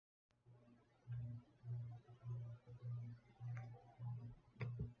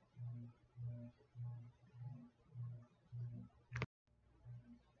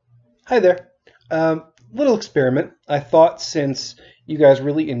Hi there. Little experiment. I thought since you guys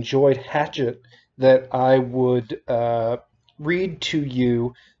really enjoyed Hatchet that I would read to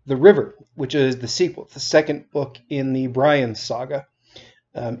you The River, which is the sequel, the second book in the Brian saga.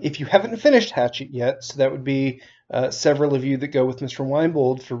 If you haven't finished Hatchet yet, so that would be several of you that go with Mr.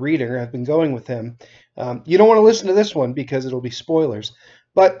 Weinbold for reading or have been going with him, you don't want to listen to this one because it'll be spoilers.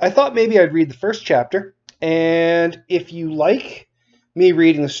 But I thought maybe I'd read the first chapter, and if you like me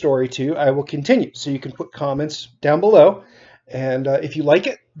reading the story too, I will continue. So you can put comments down below, and if you like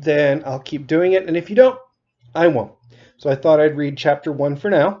it, then I'll keep doing it, and if you don't, I won't. So I thought I'd read chapter 1 for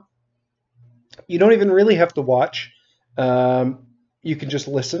now. You don't even really have to watch. You can just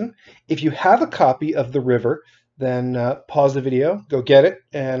listen. If you have a copy of The River, then pause the video, go get it,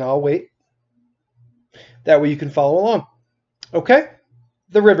 and I'll wait. That way you can follow along. Okay?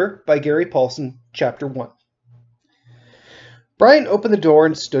 The River by Gary Paulsen, Chapter 1. Brian opened the door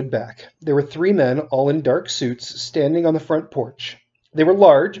and stood back. There were 3 men, all in dark suits, standing on the front porch. They were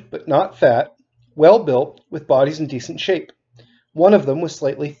large, but not fat, well-built, with bodies in decent shape. One of them was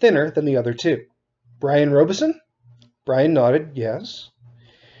slightly thinner than the other 2. Brian Robeson? Brian nodded, yes.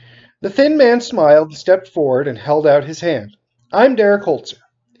 The thin man smiled and stepped forward and held out his hand. I'm Derek Holzer.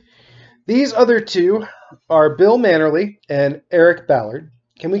 These other 2 are Bill Mannerly and Eric Ballard.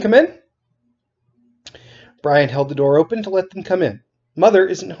 Can we come in? Brian held the door open to let them come in. Mother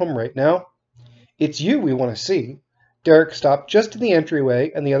isn't home right now. It's you we want to see. Derek stopped just in the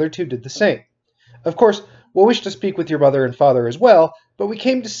entryway, and the other 2 did the same. Of course, we'll wish to speak with your mother and father as well, but we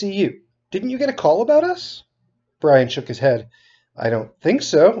came to see you. Didn't you get a call about us? Brian shook his head. I don't think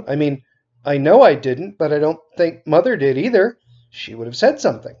so. I mean, I know I didn't, but I don't think Mother did either. She would have said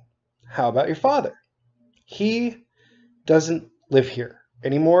something. How about your father? He doesn't live here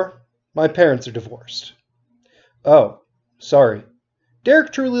anymore. My parents are divorced. Oh, sorry.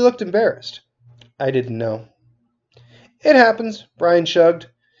 Derek truly looked embarrassed. I didn't know. It happens, Brian shrugged,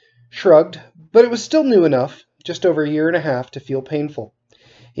 but it was still new enough, just over a year and a half, to feel painful.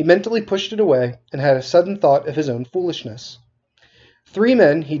 He mentally pushed it away and had a sudden thought of his own foolishness. 3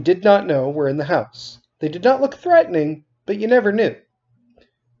 men he did not know were in the house. They did not look threatening, but you never knew.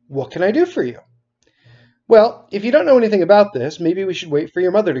 What can I do for you? Well, if you don't know anything about this, maybe we should wait for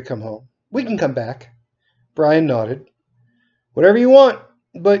your mother to come home. We can come back. Brian nodded. Whatever you want,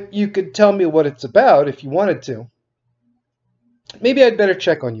 but you could tell me what it's about if you wanted to. Maybe I'd better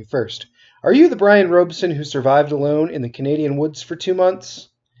check on you first. Are you the Brian Robeson who survived alone in the Canadian woods for 2 months?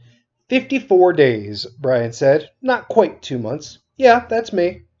 54 days, Brian said. Not quite 2 months. Yeah, that's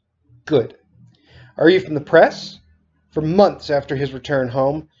me. Good. Are you from the press? For months after his return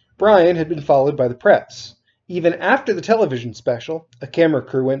home, Brian had been followed by the press. Even after the television special, a camera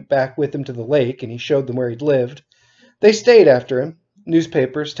crew went back with him to the lake and he showed them where he'd lived. They stayed after him.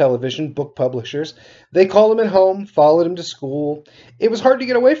 Newspapers, television, book publishers. They called him at home, followed him to school. It was hard to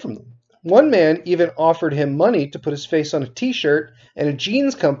get away from them. One man even offered him money to put his face on a t-shirt, and a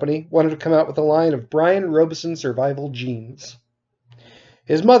jeans company wanted to come out with a line of Brian Robeson Survival Jeans.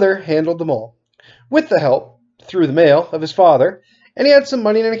 His mother handled them all, with the help, through the mail, of his father, and he had some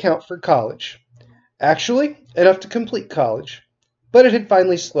money in an account for college. Actually, enough to complete college. But it had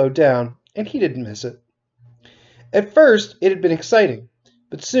finally slowed down, and he didn't miss it. At first, it had been exciting,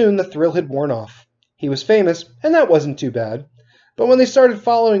 but soon the thrill had worn off. He was famous, and that wasn't too bad. But when they started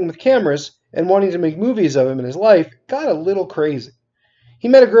following him with cameras and wanting to make movies of him in his life, it got a little crazy. He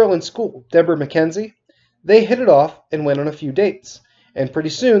met a girl in school, Deborah Mackenzie. They hit it off and went on a few dates, and pretty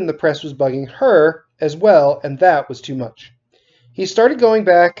soon the press was bugging her as well, and that was too much. He started going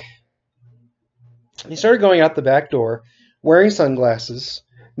out the back door, wearing sunglasses,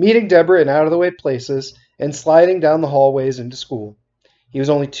 meeting Deborah in out-of-the-way places, and sliding down the hallways into school. He was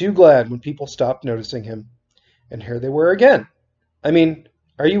only too glad when people stopped noticing him. And here they were again. I mean,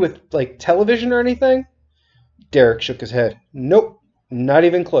 are you with, television or anything? Derek shook his head. Nope, not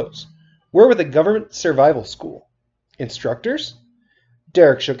even close. We're with a government survival school. Instructors?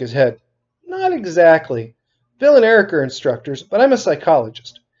 Derek shook his head. Not exactly. Bill and Eric are instructors, but I'm a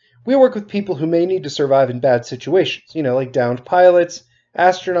psychologist. We work with people who may need to survive in bad situations, like downed pilots,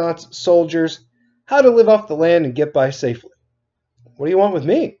 astronauts, soldiers, how to live off the land and get by safely. What do you want with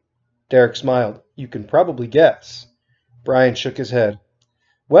me? Derek smiled. You can probably guess. Brian shook his head.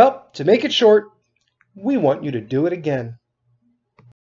 Well, to make it short, we want you to do it again.